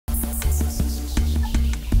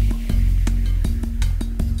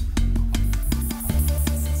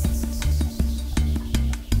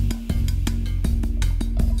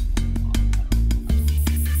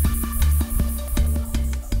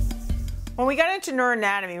When we got into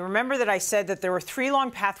neuroanatomy, remember that I said that there were 3 long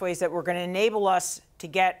pathways that were going to enable us to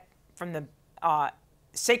get from the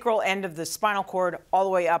sacral end of the spinal cord all the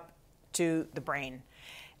way up to the brain.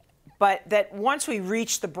 But that once we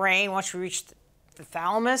reached the brain, once we reached the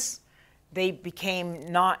thalamus, they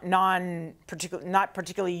became not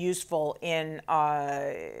particularly useful in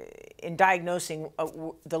diagnosing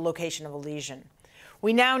the location of a lesion.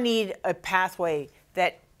 We now need a pathway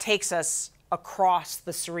that takes us across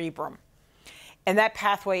the cerebrum. And that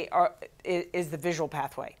pathway is the visual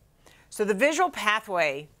pathway. So the visual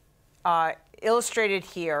pathway, illustrated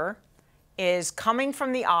here, is coming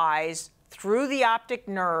from the eyes through the optic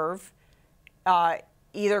nerve,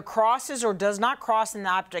 either crosses or does not cross in the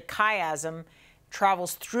optic chiasm,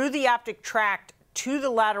 travels through the optic tract to the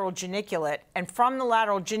lateral geniculate, and from the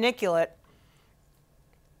lateral geniculate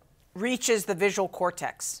reaches the visual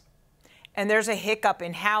cortex. And there's a hiccup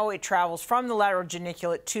in how it travels from the lateral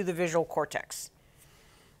geniculate to the visual cortex.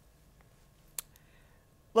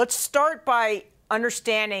 Let's start by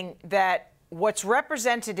understanding that what's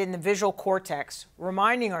represented in the visual cortex,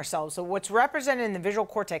 reminding ourselves that what's represented in the visual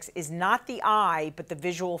cortex is not the eye, but the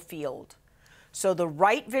visual field. So the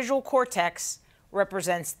right visual cortex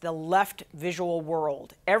represents the left visual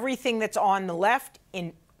world. Everything that's on the left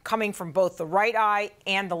coming from both the right eye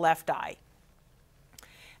and the left eye.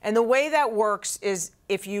 And the way that works is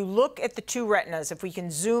if you look at the 2 retinas, if we can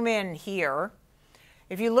zoom in here,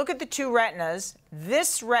 if you look at the 2 retinas,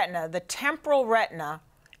 this retina, the temporal retina,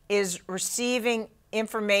 is receiving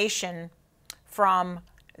information from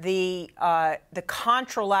the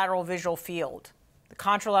contralateral visual field,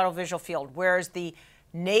 whereas the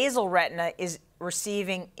nasal retina is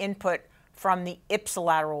receiving input from the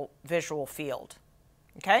ipsilateral visual field.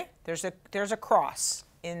 Okay? There's a cross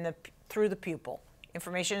through the pupil.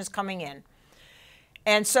 Information is coming in.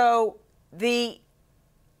 And so the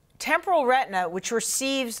temporal retina, which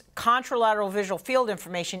receives contralateral visual field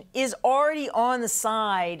information, is already on the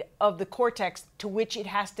side of the cortex to which it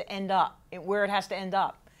has to end up, where it has to end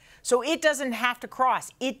up. So it doesn't have to cross.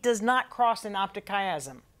 It does not cross an optic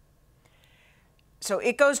chiasm. So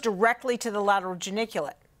it goes directly to the lateral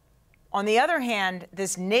geniculate. On the other hand,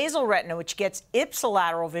 this nasal retina, which gets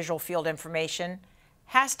ipsilateral visual field information,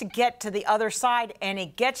 has to get to the other side, and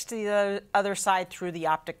it gets to the other side through the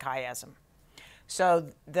optic chiasm. So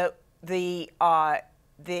the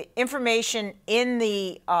information in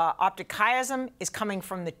the optic chiasm is coming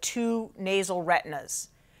from the 2 nasal retinas.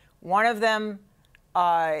 One of them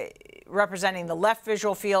representing the left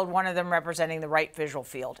visual field, one of them representing the right visual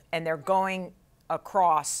field, and they're going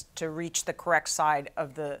across to reach the correct side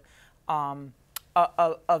of the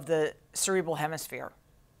cerebral hemisphere.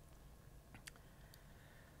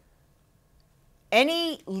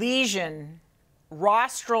 Any lesion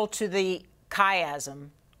rostral to the chiasm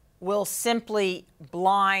will simply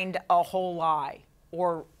blind a whole eye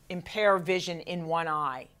or impair vision in one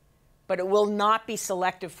eye, but it will not be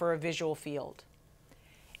selective for a visual field.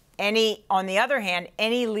 On the other hand,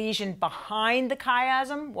 any lesion behind the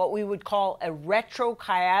chiasm, what we would call a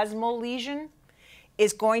retrochiasmal lesion,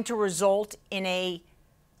 is going to result in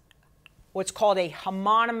what's called a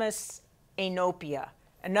homonymous anopia.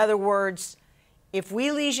 In other words, if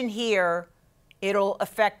we lesion here, it'll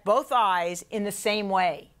affect both eyes in the same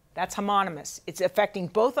way. That's homonymous. It's affecting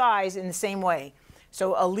both eyes in the same way.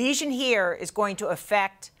 So a lesion here is going to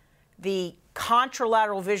affect the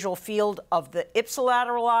contralateral visual field of the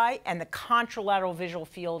ipsilateral eye and the contralateral visual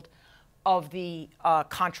field of the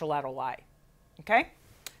contralateral eye. Okay?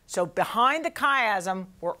 So behind the chiasm,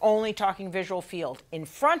 we're only talking visual field. In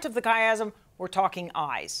front of the chiasm, we're talking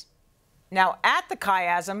eyes. Now, at the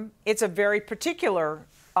chiasm, it's a very particular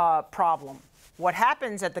problem. What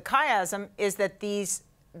happens at the chiasm is that the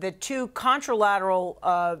 2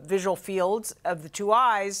 contralateral visual fields of the 2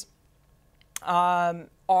 eyes are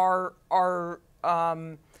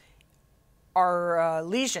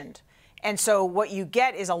lesioned. And so what you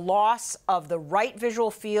get is a loss of the right visual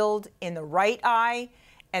field in the right eye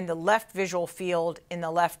and the left visual field in the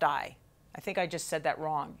left eye. I think I just said that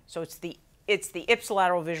wrong. So it's the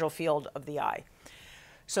ipsilateral visual field of the eye.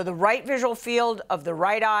 So the right visual field of the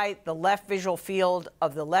right eye, the left visual field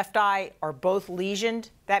of the left eye are both lesioned.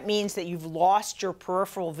 That means that you've lost your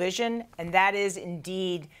peripheral vision, and that is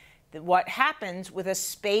indeed what happens with a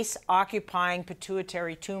space-occupying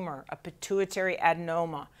pituitary tumor, a pituitary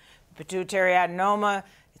adenoma. The pituitary adenoma,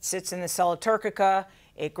 it sits in the cella turcica,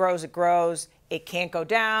 it grows, it can't go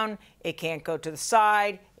down, it can't go to the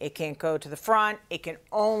side, it can't go to the front, it can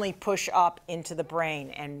only push up into the brain.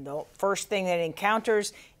 And the first thing that it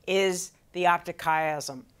encounters is the optic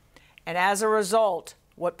chiasm. And as a result,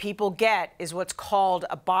 what people get is what's called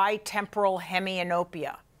a bitemporal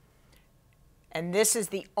hemianopia. And this is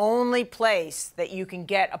the only place that you can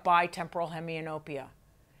get a bitemporal hemianopia.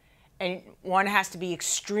 And one has to be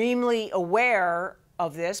extremely aware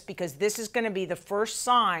of this because this is going to be the first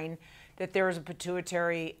sign that there is a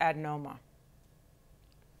pituitary adenoma.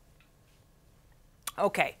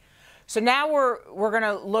 Okay, so now we're going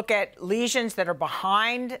to look at lesions that are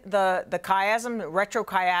behind the chiasm,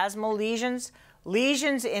 retrochiasmal lesions.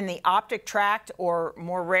 Lesions in the optic tract, or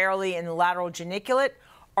more rarely in the lateral geniculate,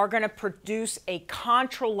 are going to produce a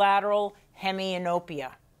contralateral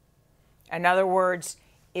hemianopia. In other words,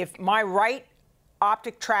 if my right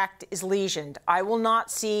optic tract is lesioned, I will not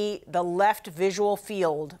see the left visual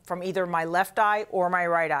field from either my left eye or my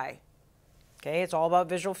right eye. Okay, it's all about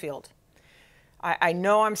visual field. I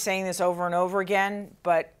know I'm saying this over and over again,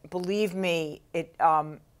 but believe me,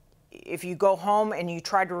 if you go home and you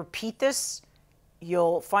try to repeat this,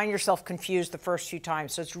 you'll find yourself confused the first few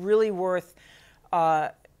times. So it's really worth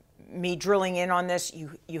me drilling in on this.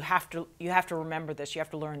 You have to remember this. You have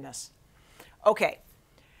to learn this. Okay.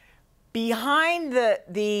 Behind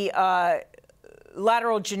the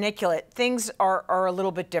lateral geniculate, things are a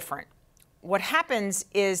little bit different. What happens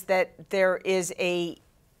is that there is a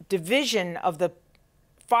division of the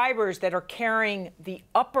fibers that are carrying the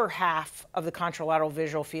upper half of the contralateral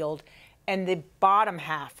visual field and the bottom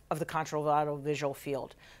half of the contralateral visual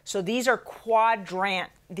field. So these are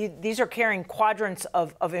these are carrying quadrants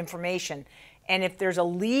of information. And if there's a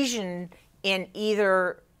lesion in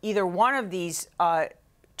either one of these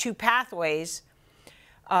two pathways,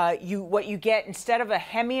 what you get instead of a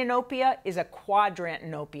hemianopia is a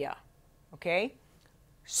quadrantanopia. Okay?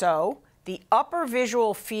 So the upper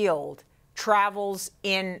visual field travels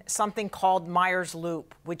in something called Meyer's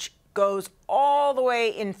loop, which goes all the way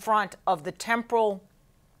in front of the temporal,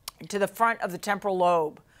 to the front of the temporal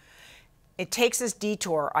lobe. It takes this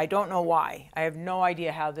detour. I don't know why. I have no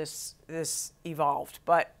idea how this evolved,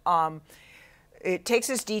 but it takes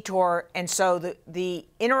this detour, and so the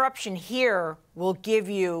interruption here will give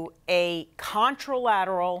you a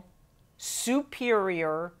contralateral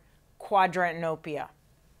superior quadrantanopia,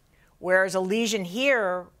 whereas a lesion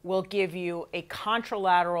here will give you a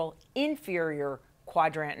contralateral inferior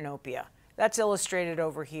quadrantanopia. That's illustrated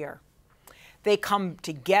over here. They come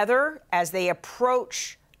together as they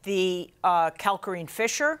approach the calcarine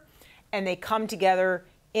fissure, and they come together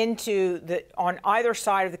on either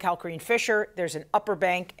side of the calcarine fissure. There's an upper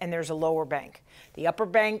bank and there's a lower bank. The upper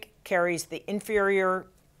bank carries the inferior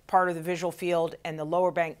part of the visual field, and the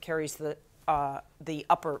lower bank carries the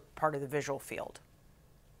upper part of the visual field.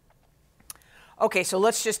 Okay, so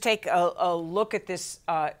let's just take a look at this.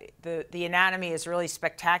 The anatomy is really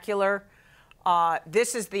spectacular.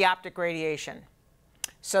 This is the optic radiation.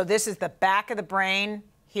 So this is the back of the brain.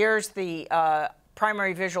 Here's the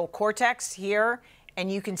primary visual cortex here,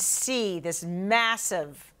 and you can see this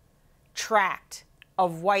massive tract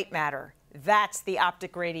of white matter. That's the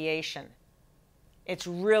optic radiation. It's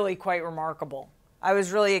really quite remarkable. I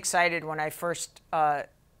was really excited when I first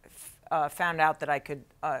found out that I could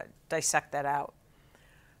dissect that out.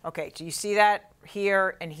 Okay, so you see that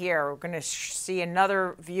here and here. We're going to see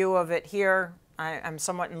another view of it here. I'm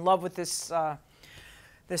somewhat in love with this,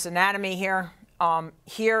 this anatomy here.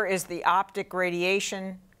 Here is the optic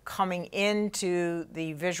radiation coming into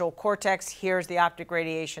the visual cortex. Here's the optic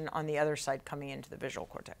radiation on the other side coming into the visual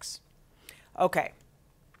cortex. Okay,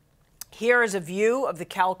 here is a view of the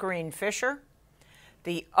calcarine fissure.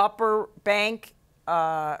 The upper bank,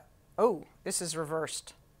 oh, this is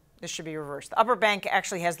reversed. This should be reversed. The upper bank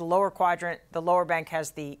actually has the lower quadrant. The lower bank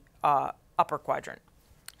has the upper quadrant.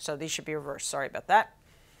 So these should be reversed. Sorry about that.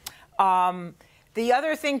 The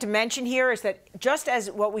other thing to mention here is that just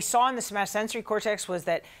as what we saw in the somatosensory cortex was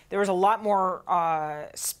that there was a lot more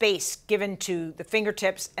space given to the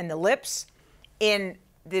fingertips and the lips, in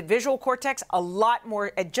the visual cortex, a lot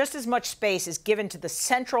more, just as much space is given to the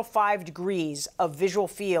central 5 degrees of visual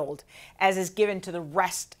field as is given to the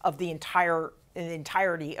rest of the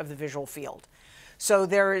entirety of the visual field. So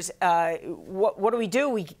there is, what do?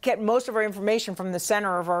 We get most of our information from the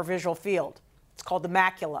center of our visual field. It's called the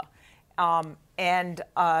macula. And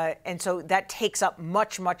so that takes up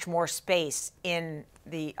much, much more space in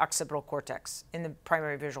the occipital cortex, in the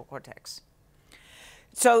primary visual cortex.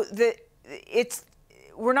 So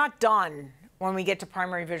we're not done when we get to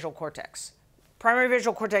primary visual cortex. Primary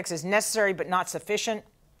visual cortex is necessary but not sufficient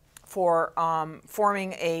for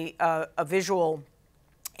forming a visual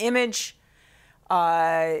image.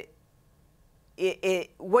 What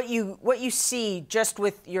you see just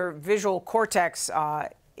with your visual cortex are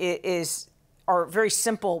are very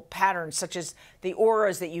simple patterns, such as the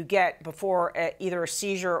auras that you get before either a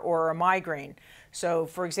seizure or a migraine. So,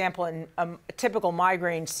 for example, in a typical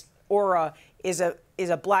migraine aura is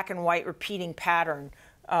a black and white repeating pattern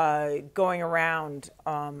going around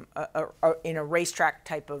in a racetrack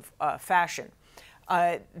type of fashion.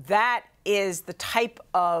 That is the type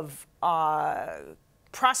of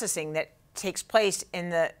processing that takes place in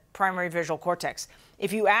the primary visual cortex.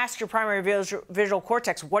 If you ask your primary visual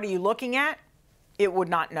cortex, what are you looking at? It would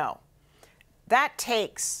not know. That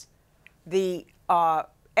takes the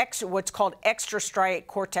what's called extrastriate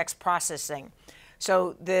cortex processing.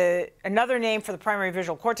 So another name for the primary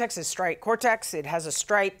visual cortex is striate cortex. It has a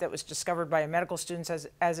stripe that was discovered by a medical student,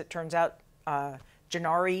 as it turns out,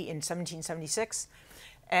 Gennari in 1776.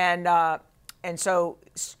 And so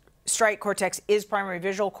striate cortex is primary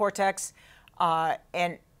visual cortex.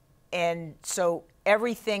 And so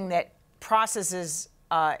everything that processes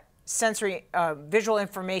sensory visual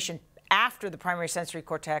information after the primary sensory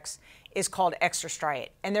cortex is called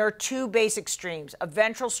extrastriate. And there are two basic streams, a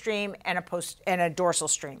ventral stream and a dorsal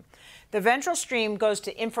stream. The ventral stream goes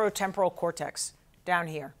to inferotemporal cortex down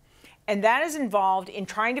here. And that is involved in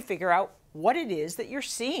trying to figure out what it is that you're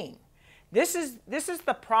seeing. This is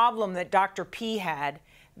the problem that Dr. P had,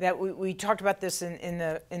 that we talked about this in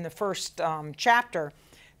the first chapter.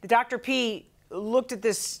 The Dr. P looked at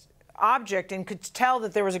this object and could tell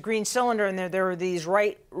that there was a green cylinder and there were these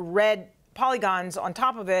red polygons on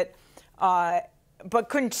top of it, but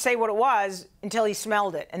couldn't say what it was until he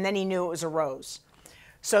smelled it, and then he knew it was a rose.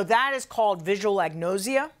 So that is called visual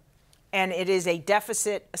agnosia, and it is a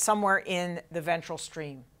deficit somewhere in the ventral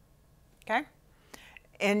stream. Okay?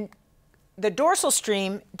 And the dorsal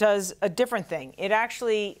stream does a different thing. It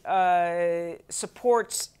actually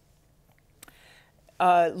supports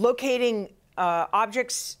locating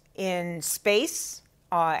objects in space,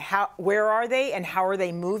 where are they and how are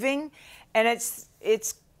they moving, and it's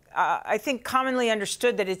I think commonly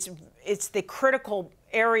understood that it's the critical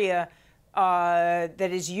area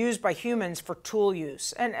that is used by humans for tool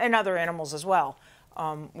use and other animals as well.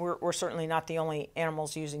 We're certainly not the only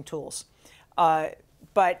animals using tools.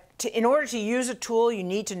 But in order to use a tool, you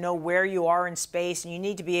need to know where you are in space, and you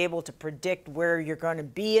need to be able to predict where you're going to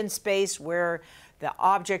be in space, where the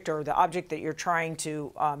object or the object that you're trying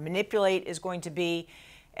to manipulate is going to be.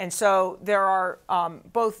 And so there are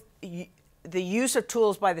both the use of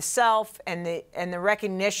tools by the self and the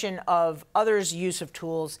recognition of others' use of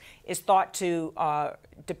tools is thought to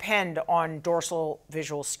depend on dorsal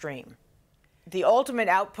visual stream. The ultimate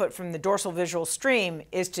output from the dorsal visual stream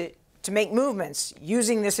is to make movements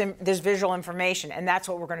using this visual information, and that's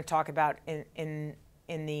what we're going to talk about in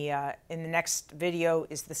the next video,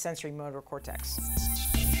 is the sensory motor cortex.